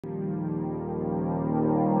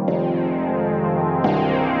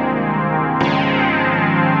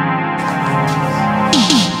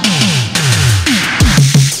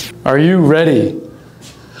Are you ready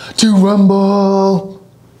to rumble?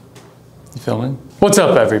 You filming? What's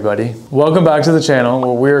up, everybody? Welcome back to the channel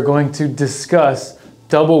where we're going to discuss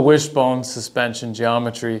double wishbone suspension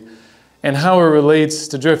geometry and how it relates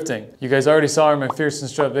to drifting. You guys already saw our McPherson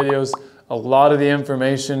strut videos. A lot of the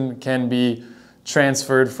information can be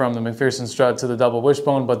transferred from the McPherson strut to the double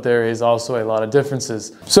wishbone, but there is also a lot of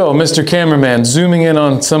differences. So, Mr. Cameraman, zooming in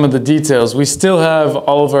on some of the details, we still have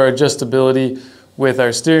all of our adjustability with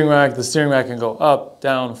our steering rack. The steering rack can go up,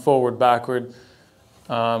 down, forward, backward.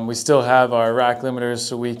 We still have our rack limiters,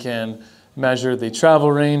 so we can measure the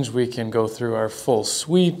travel range. We can go through our full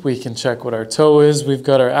sweep. We can check what our toe is. We've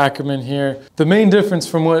got our Ackerman here. The main difference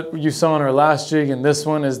from what you saw in our last jig and this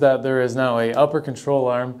one is that there is now a upper control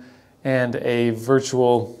arm and a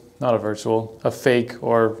fake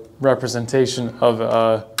or representation of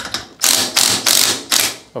a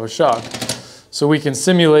shock. So we can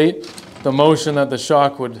simulate the motion that the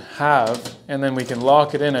shock would have, and then we can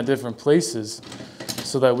lock it in at different places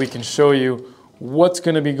so that we can show you what's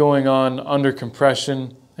going to be going on under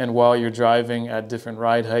compression and while you're driving at different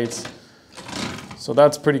ride heights. So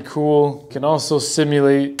that's pretty cool. Can also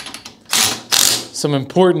simulate some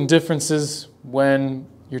important differences when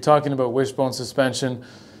you're talking about wishbone suspension.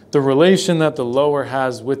 The relation that the lower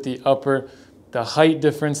has with the upper, the height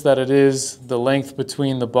difference that it is, the length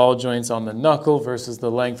between the ball joints on the knuckle versus the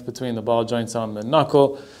length between the ball joints on the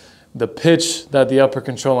knuckle, the pitch that the upper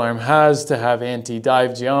control arm has to have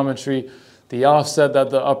anti-dive geometry, the offset that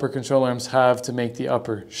the upper control arms have to make the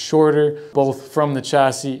upper shorter, both from the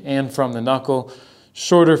chassis and from the knuckle.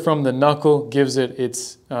 Shorter from the knuckle gives it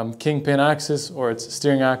its kingpin axis or its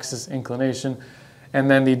steering axis inclination, and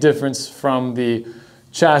then the difference from the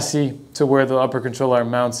chassis to where the upper control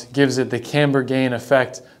arm mounts gives it the camber gain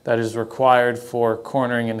effect that is required for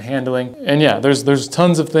cornering and handling. And yeah, there's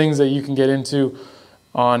tons of things that you can get into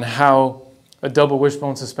on how a double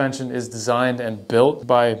wishbone suspension is designed and built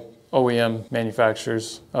by OEM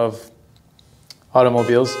manufacturers of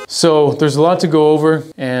automobiles. So there's a lot to go over,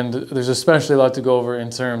 and there's especially a lot to go over in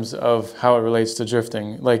terms of how it relates to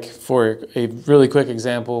drifting. Like, for a really quick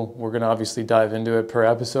example, we're gonna obviously dive into it per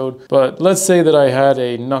episode, but let's say that I had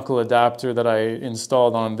a knuckle adapter that I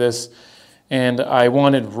installed on this, and I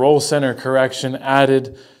wanted roll center correction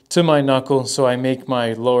added to my knuckle, so I make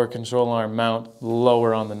my lower control arm mount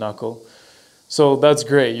lower on the knuckle. So that's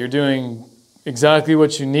great. You're doing exactly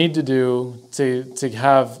what you need to do to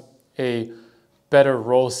have a better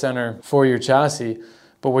roll center for your chassis.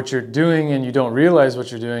 But what you're doing, and you don't realize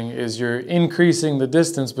what you're doing, is you're increasing the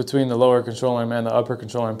distance between the lower control arm and the upper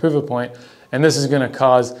control arm pivot point. And this is going to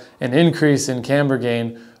cause an increase in camber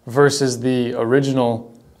gain versus the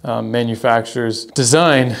original manufacturer's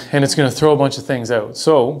design, and it's going to throw a bunch of things out.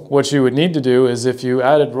 So what you would need to do is, if you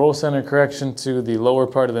added roll center correction to the lower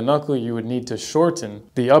part of the knuckle, you would need to shorten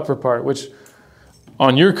the upper part, which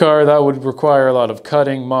on your car, that would require a lot of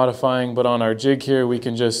cutting, modifying, but on our jig here, we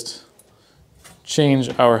can just change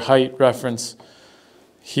our height reference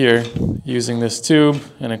here using this tube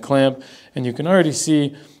and a clamp. And you can already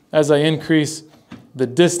see, as I increase the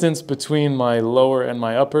distance between my lower and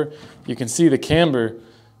my upper, you can see the camber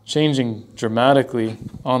changing dramatically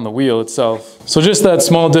on the wheel itself. So just that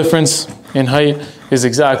small difference in height is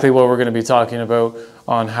exactly what we're going to be talking about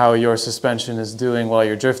on how your suspension is doing while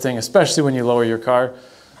you're drifting, especially when you lower your car.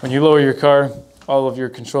 When you lower your car, all of your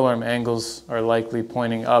control arm angles are likely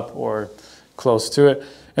pointing up or close to it,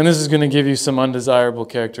 and this is going to give you some undesirable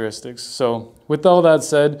characteristics. So with all that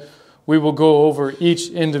said, we will go over each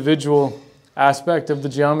individual aspect of the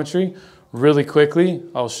geometry really quickly.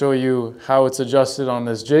 I'll show you how it's adjusted on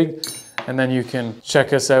this jig, and then you can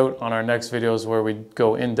check us out on our next videos where we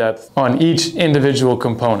go in depth on each individual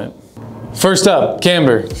component. First up,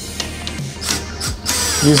 camber.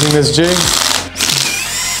 Using this jig,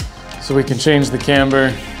 so we can change the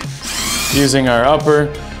camber using our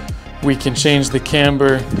upper. We can change the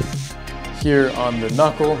camber here on the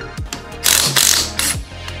knuckle.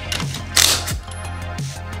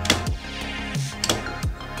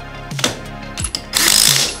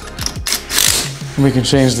 We can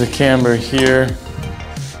change the camber here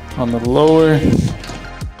on the lower.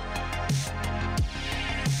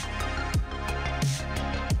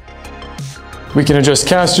 We can adjust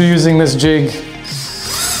caster using this jig,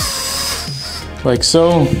 like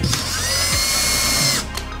so.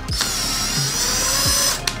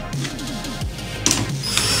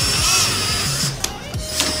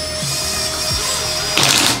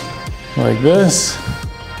 Like this.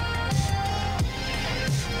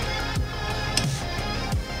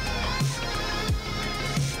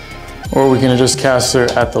 Or we can adjust caster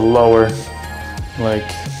at the lower, like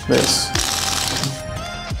this.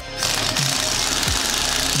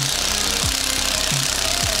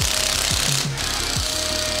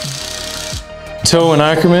 Toe and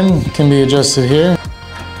Ackerman can be adjusted here.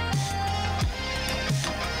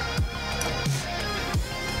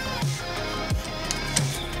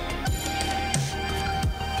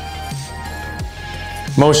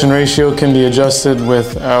 Motion ratio can be adjusted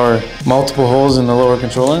with our multiple holes in the lower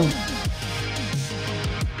control arm.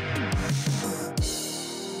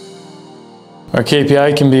 Our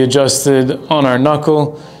KPI can be adjusted on our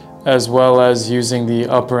knuckle as well as using the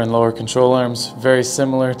upper and lower control arms, very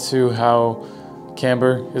similar to how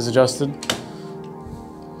camber is adjusted.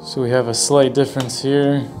 So we have a slight difference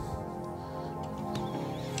here.